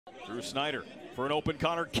Drew Snyder for an open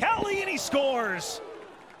Connor Kelly, and he scores.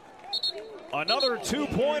 Another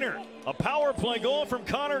two-pointer. A power play goal from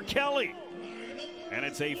Connor Kelly. And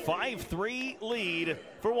it's a 5-3 lead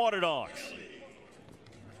for Water Dogs.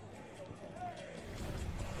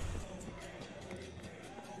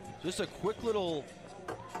 Just a quick little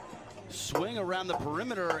swing around the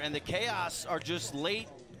perimeter, and the Chaos are just late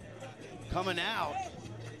coming out.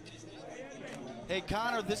 Hey,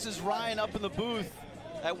 Connor, this is Ryan up in the booth.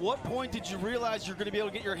 At what point did you realize you're going to be able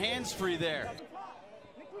to get your hands free there?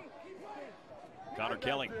 Connor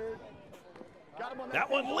Kelly. That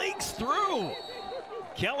one leaks through.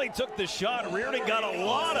 Kelly took the shot. Reardon got a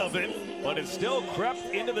lot of it, but it still crept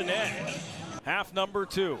into the net. Half number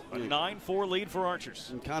two, a 9-4 lead for Archers.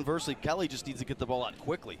 And conversely, Kelly just needs to get the ball out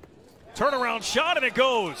quickly. Turnaround shot, and it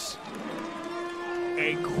goes.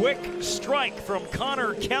 A quick strike from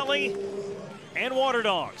Connor Kelly and Water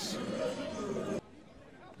Dogs.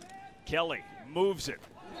 Kelly moves it.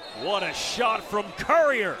 What a shot from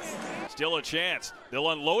Courier. Still a chance. They'll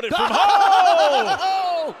unload it from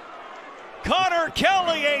home. Connor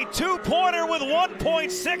Kelly, a two-pointer with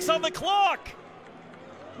 1.6 on the clock.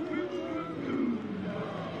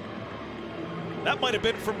 That might have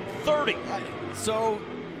been from 30. So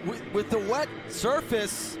with the wet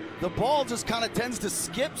surface, the ball just kind of tends to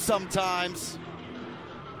skip sometimes.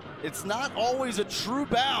 It's not always a true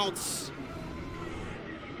bounce.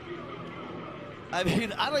 I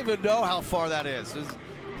mean, I don't even know how far that is.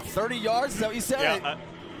 30 yards, is that what you said? Yeah.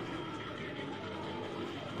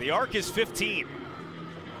 The arc is 15.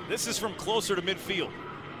 This is from closer to midfield.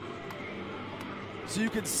 So you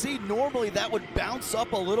can see normally that would bounce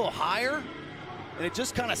up a little higher, and it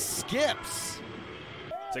just kind of skips.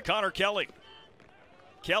 To Connor Kelly.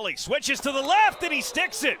 Kelly switches to the left, and he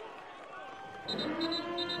sticks it.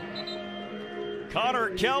 Connor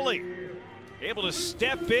Kelly able to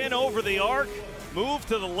step in over the arc, move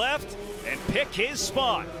to the left, and pick his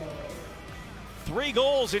spot. 3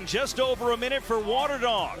 goals in just over a minute for Water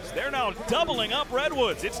Dogs. They're now doubling up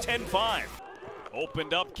Redwoods. It's 10-5.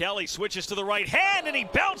 Opened up, Kelly switches to the right hand, and he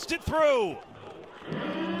bounced it through.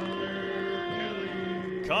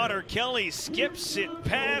 Connor Kelly skips it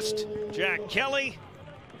past Jack Kelly.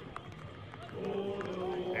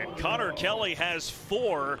 And Connor Kelly has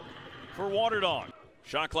 4 for Water Dog.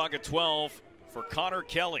 Shot clock at 12 for Connor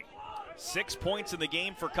Kelly. 6 points in the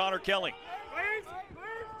game for Connor Kelly.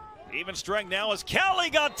 Even strength now as Kelly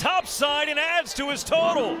got topside and adds to his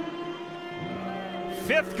total.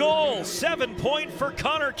 5th goal, 7-point for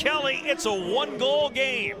Connor Kelly. It's a 1-goal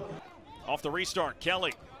game. Off the restart,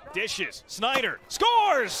 Kelly dishes. Snyder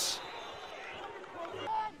scores!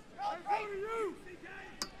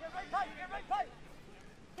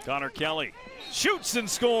 Connor Kelly shoots and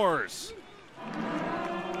scores.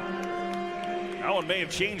 That one may have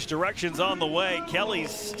changed directions on the way. Kelly's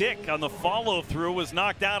stick on the follow-through was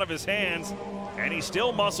knocked out of his hands, and he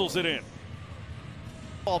still muscles it in.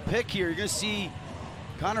 Ball pick here. You're going to see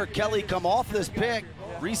Connor Kelly come off this pick.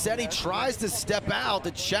 Reese tries to step out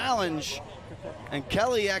to challenge, and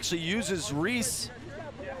Kelly actually uses Reese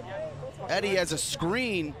Eddie as a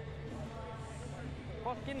screen.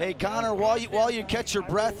 Hey Connor, while you catch your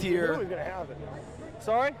breath here.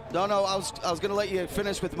 Sorry? No, I was going to let you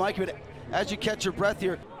finish with Mike, but as you catch your breath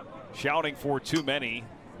here. Shouting for too many.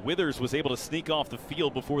 Withers was able to sneak off the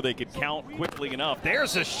field before they could count quickly enough.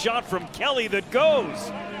 There's a shot from Kelly that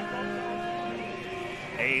goes.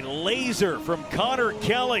 A laser from Connor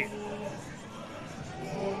Kelly.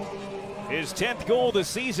 His 10th goal of the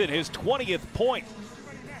season, his 20th point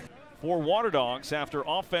for Water Dogs after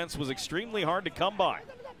offense was extremely hard to come by.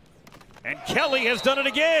 And Kelly has done it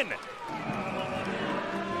again.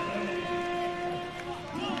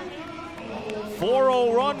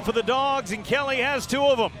 4-0 run for the Dogs, and Kelly has 2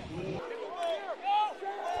 of them.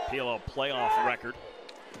 PLO playoff record.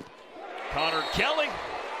 Connor Kelly.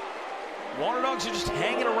 Water Dogs are just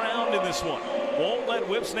hanging around in this one. Won't let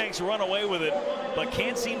Whipsnakes run away with it, but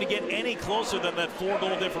can't seem to get any closer than that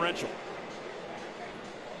 4-goal differential.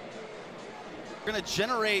 We're going to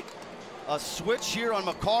generate a switch here on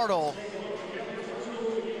McCardle,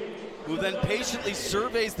 who then patiently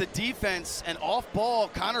surveys the defense, and off ball,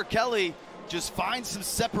 Connor Kelly just finds some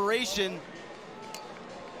separation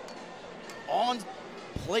on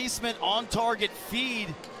placement, on target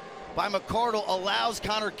feed by McCardle allows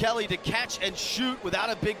Connor Kelly to catch and shoot without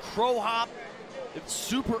a big crow hop. It's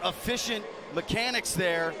super efficient mechanics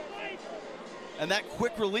there. And that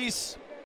quick release